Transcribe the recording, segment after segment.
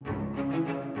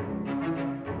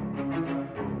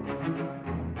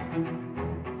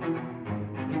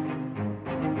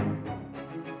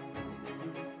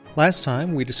Last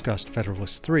time we discussed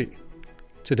Federalist 3.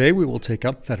 Today we will take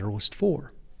up Federalist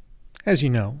 4. As you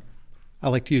know, I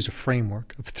like to use a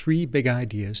framework of 3 big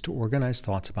ideas to organize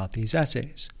thoughts about these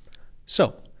essays.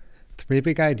 So, 3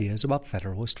 big ideas about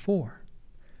Federalist 4.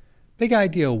 Big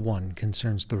idea 1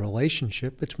 concerns the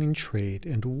relationship between trade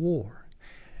and war.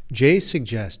 Jay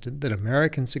suggested that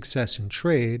American success in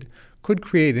trade could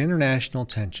create international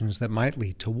tensions that might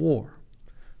lead to war.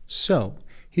 So,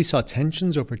 he saw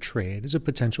tensions over trade as a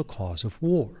potential cause of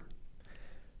war.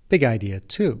 Big idea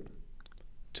 2.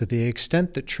 To the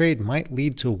extent that trade might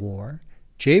lead to war,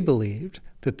 Jay believed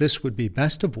that this would be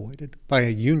best avoided by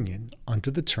a union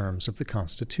under the terms of the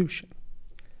Constitution.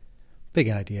 Big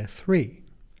idea 3.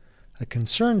 A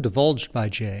concern divulged by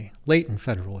Jay late in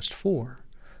Federalist 4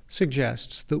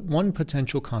 suggests that one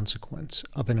potential consequence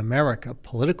of an America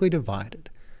politically divided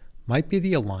might be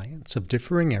the alliance of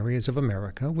differing areas of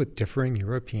America with differing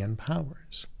European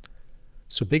powers.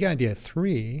 So big idea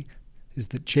 3 is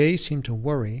that Jay seemed to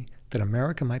worry that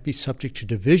America might be subject to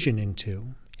division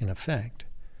into, in effect,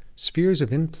 spheres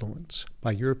of influence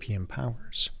by European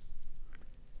powers.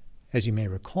 As you may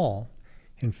recall,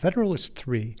 in Federalist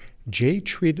 3, Jay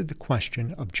treated the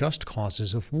question of just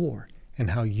causes of war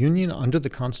and how union under the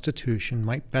Constitution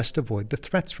might best avoid the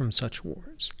threats from such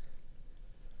wars.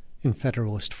 In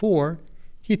Federalist 4,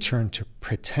 he turned to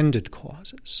pretended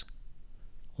causes.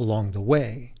 Along the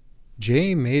way,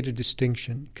 Jay made a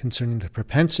distinction concerning the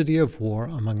propensity of war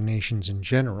among nations in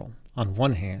general. On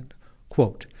one hand,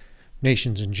 quote,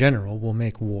 nations in general will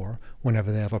make war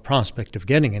whenever they have a prospect of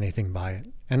getting anything by it,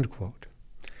 end quote.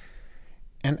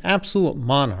 And absolute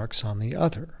monarchs on the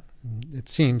other. It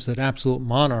seems that absolute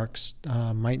monarchs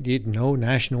might need no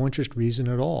national interest reason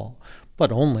at all,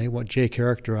 but only what Jay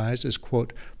characterized as,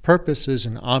 quote, purposes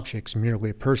and objects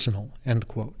merely personal, end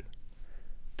quote.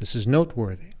 This is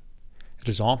noteworthy. It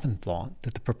is often thought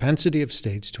that the propensity of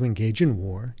states to engage in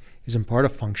war is in part a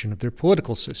function of their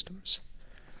political systems.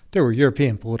 There were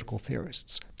European political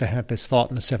theorists that had this thought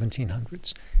in the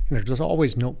 1700s, and it is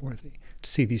always noteworthy to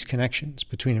see these connections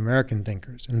between American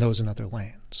thinkers and those in other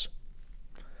lands.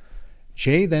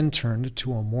 Jay then turned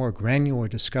to a more granular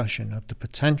discussion of the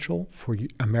potential for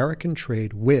American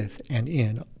trade with and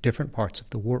in different parts of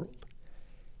the world.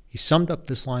 He summed up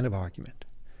this line of argument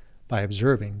by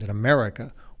observing that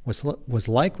America was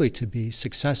likely to be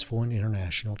successful in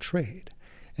international trade,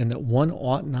 and that one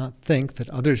ought not think that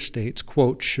other states,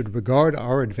 quote, should regard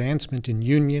our advancement in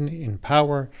union, in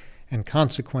power, and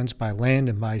consequence by land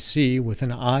and by sea with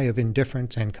an eye of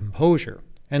indifference and composure,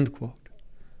 end quote.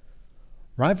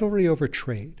 Rivalry over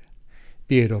trade,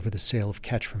 be it over the sale of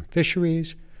catch from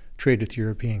fisheries, trade with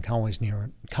European colonies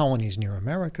near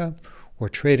America, or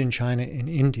trade in China and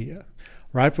India,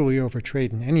 rivalry over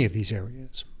trade in any of these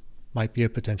areas might be a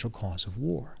potential cause of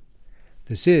war.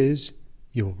 This is,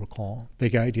 you will recall,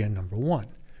 big idea number 1.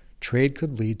 Trade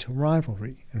could lead to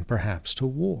rivalry and perhaps to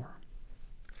war.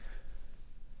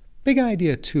 Big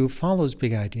idea 2 follows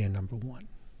big idea number 1.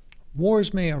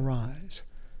 Wars may arise.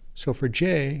 So for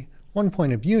Jay, one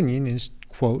point of union is,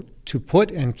 quote, to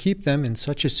put and keep them in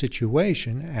such a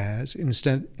situation as,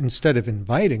 instead of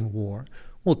inviting war,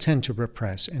 will tend to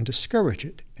repress and discourage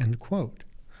it, end quote.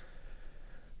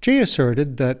 Jay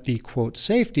asserted that the, quote,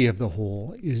 safety of the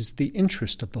whole is the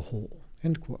interest of the whole,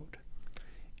 end quote.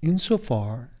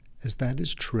 Insofar as that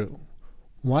is true,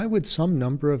 why would some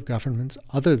number of governments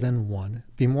other than one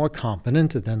be more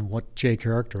competent than what Jay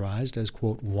characterized as,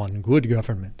 quote, one good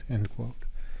government, end quote?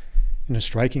 In a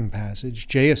striking passage,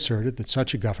 Jay asserted that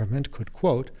such a government could,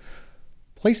 quote,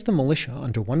 place the militia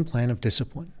under one plan of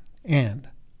discipline and,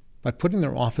 by putting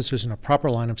their officers in a proper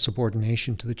line of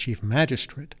subordination to the chief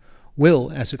magistrate,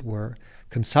 will, as it were,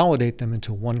 consolidate them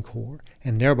into one corps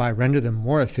and thereby render them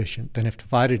more efficient than if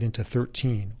divided into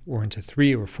 13 or into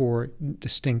 3 or 4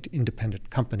 distinct independent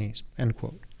companies, end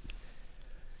quote.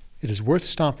 It is worth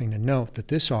stopping to note that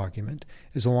this argument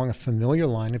is along a familiar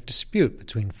line of dispute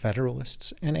between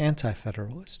Federalists and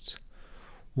Anti-Federalists.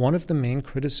 One of the main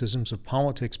criticisms of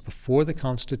politics before the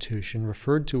Constitution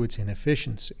referred to its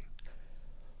inefficiency.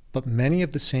 But many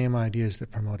of the same ideas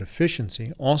that promote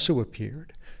efficiency also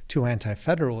appeared, to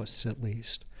Anti-Federalists at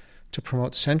least, to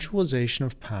promote centralization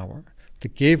of power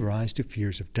that gave rise to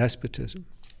fears of despotism.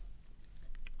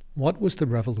 What was the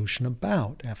revolution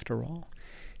about, after all,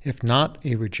 if not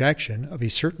a rejection of a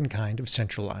certain kind of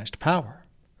centralized power?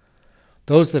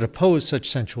 Those that opposed such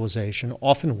centralization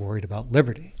often worried about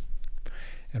liberty,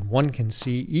 and one can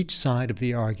see each side of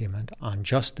the argument on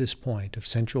just this point of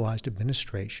centralized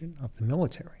administration of the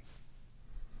military.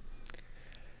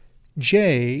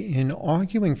 Jay, in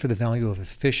arguing for the value of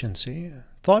efficiency,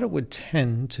 thought it would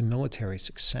tend to military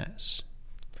success.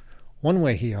 One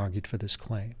way he argued for this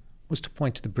claim was to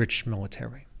point to the British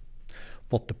military.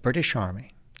 Both the British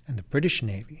Army and the British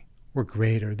Navy were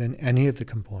greater than any of the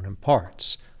component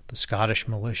parts, the Scottish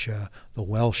militia, the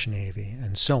Welsh Navy,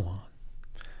 and so on.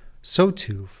 So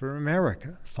too for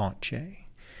America, thought Jay.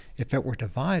 If it were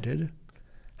divided,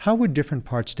 how would different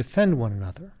parts defend one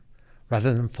another,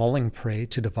 rather than falling prey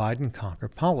to divide and conquer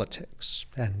politics?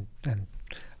 And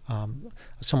a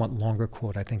somewhat longer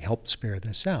quote, I think, helped spare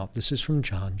this out. This is from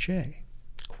John Jay.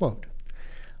 Quote,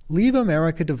 "Leave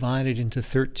America divided into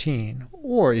 13,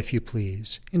 or, if you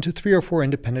please, into 3 or 4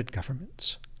 independent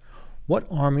governments. What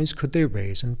armies could they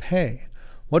raise and pay?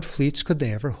 What fleets could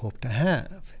they ever hope to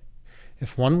have?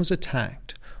 If one was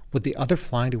attacked, would the other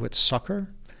fly to its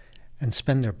succor and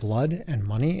spend their blood and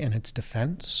money in its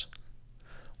defense?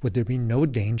 Would there be no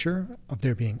danger of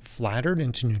their being flattered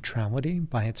into neutrality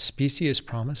by its specious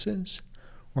promises,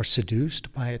 or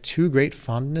seduced by a too great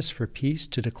fondness for peace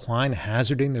to decline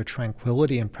hazarding their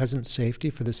tranquillity and present safety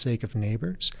for the sake of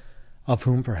neighbors, of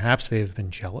whom perhaps they have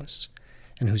been jealous,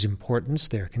 and whose importance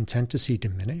they are content to see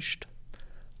diminished?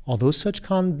 Although such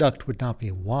conduct would not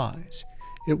be wise,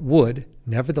 it would,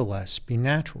 nevertheless, be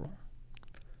natural."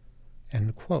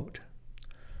 End quote.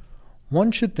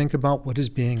 One should think about what is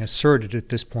being asserted at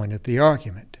this point of the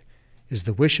argument. Is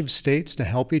the wish of states to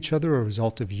help each other a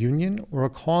result of union or a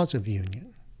cause of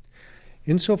union?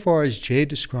 Insofar as Jay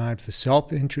describes the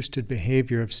self-interested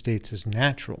behavior of states as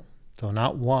natural, though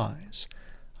not wise,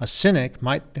 a cynic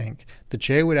might think that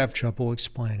Jay would have trouble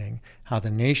explaining how the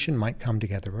nation might come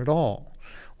together at all,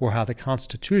 or how the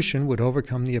Constitution would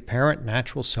overcome the apparent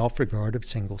natural self-regard of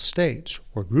single states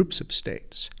or groups of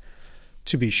states.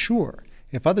 To be sure,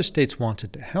 if other states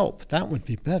wanted to help, that would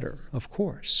be better, of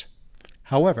course.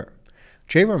 However,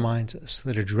 Jay reminds us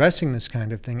that addressing this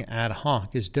kind of thing ad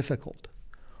hoc is difficult.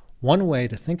 One way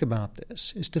to think about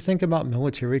this is to think about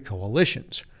military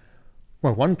coalitions,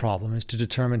 where one problem is to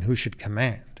determine who should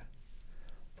command.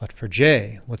 But for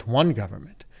Jay, with one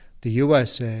government, the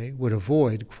USA would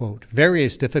avoid, quote,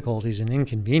 "various difficulties and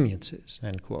inconveniences,"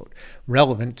 end quote,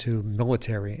 relevant to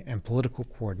military and political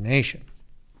coordination.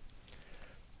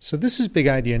 So this is big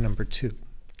idea number 2.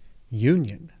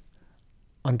 Union,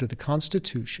 under the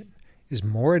Constitution, is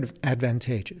more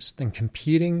advantageous than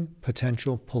competing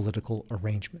potential political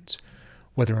arrangements,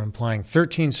 whether implying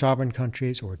 13 sovereign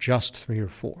countries or just 3 or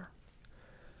 4.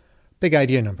 Big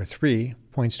idea number 3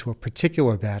 points to a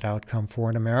particular bad outcome for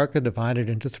an America divided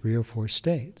into 3 or 4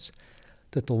 states,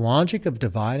 that the logic of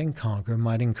divide and conquer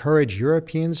might encourage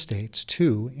European states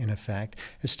to, in effect,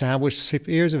 establish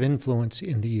spheres of influence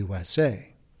in the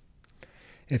USA.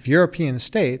 If European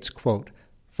states, quote,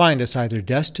 "find us either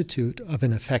destitute of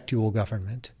an effectual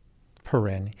government,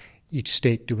 each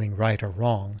state doing right or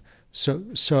wrong,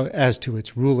 so as to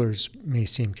its rulers may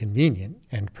seem convenient,"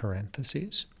 end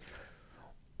parentheses,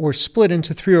 or split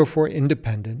into 3 or 4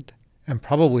 independent and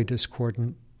probably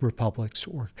discordant republics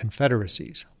or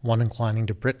confederacies, one inclining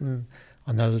to Britain,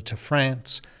 another to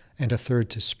France, and a third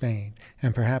to Spain,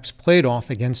 and perhaps played off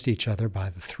against each other by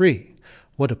the 3.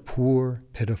 What a poor,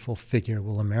 pitiful figure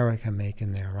will America make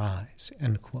in their eyes,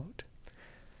 end quote.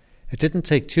 It didn't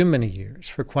take too many years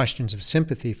for questions of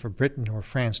sympathy for Britain or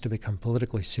France to become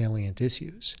politically salient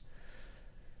issues.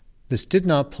 This did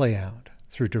not play out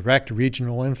through direct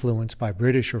regional influence by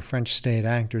British or French state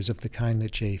actors of the kind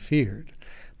that Jay feared,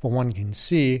 but one can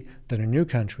see that a new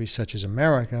country such as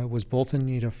America was both in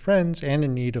need of friends and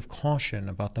in need of caution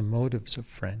about the motives of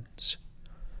friends.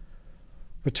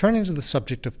 Returning to the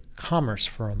subject of commerce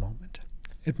for a moment,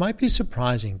 it might be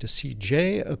surprising to see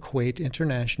Jay equate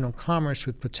international commerce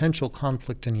with potential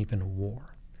conflict and even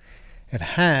war. It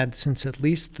had, since at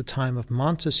least the time of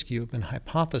Montesquieu, been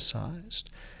hypothesized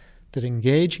that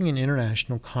engaging in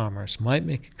international commerce might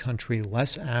make a country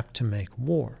less apt to make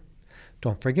war.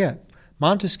 Don't forget,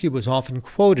 Montesquieu was often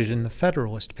quoted in the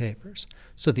Federalist Papers,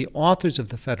 so the authors of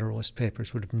the Federalist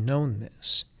Papers would have known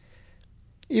this.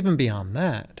 Even beyond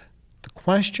that, the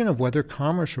question of whether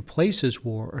commerce replaces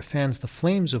war or fans the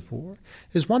flames of war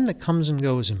is one that comes and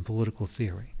goes in political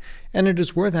theory, and it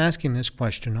is worth asking this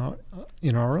question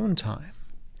in our own time.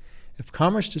 If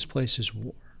commerce displaces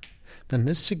war, then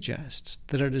this suggests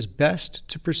that it is best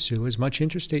to pursue as much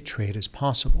interstate trade as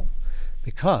possible,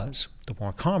 because the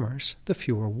more commerce, the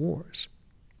fewer wars.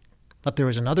 But there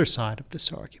is another side of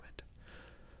this argument,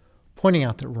 pointing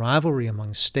out that rivalry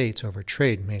among states over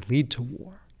trade may lead to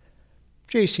war.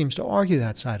 Jay seems to argue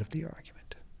that side of the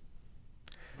argument.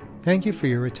 Thank you for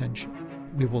your attention.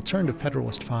 We will turn to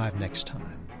Federalist 5 next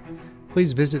time.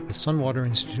 Please visit the Sunwater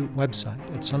Institute website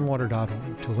at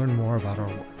sunwater.org to learn more about our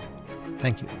work.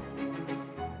 Thank you.